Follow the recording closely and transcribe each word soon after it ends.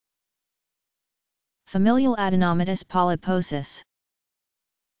Familial adenomatous polyposis.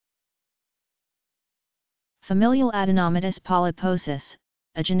 Familial adenomatous polyposis,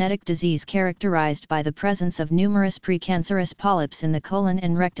 a genetic disease characterized by the presence of numerous precancerous polyps in the colon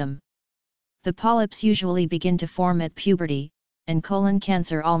and rectum. The polyps usually begin to form at puberty, and colon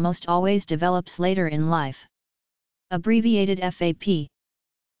cancer almost always develops later in life. Abbreviated FAP.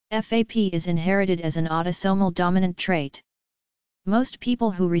 FAP is inherited as an autosomal dominant trait. Most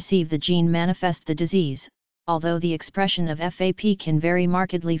people who receive the gene manifest the disease, although the expression of FAP can vary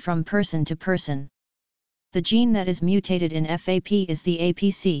markedly from person to person. The gene that is mutated in FAP is the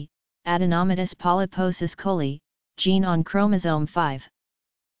APC, adenomatous polyposis coli, gene on chromosome 5.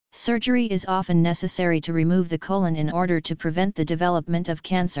 Surgery is often necessary to remove the colon in order to prevent the development of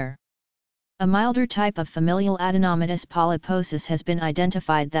cancer. A milder type of familial adenomatous polyposis has been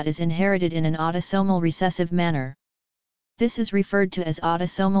identified that is inherited in an autosomal recessive manner. This is referred to as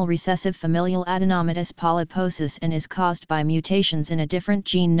autosomal recessive familial adenomatous polyposis and is caused by mutations in a different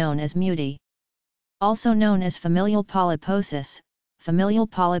gene known as MUTYH. Also known as familial polyposis, familial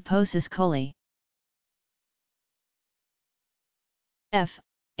polyposis coli. F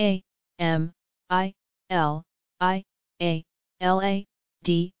A M I L I A L A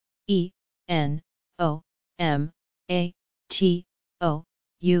D E N O M A T O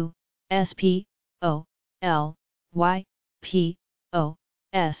U S P O L Y P O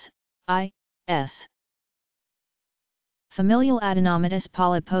S I S. Familial adenomatous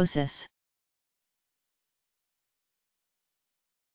polyposis.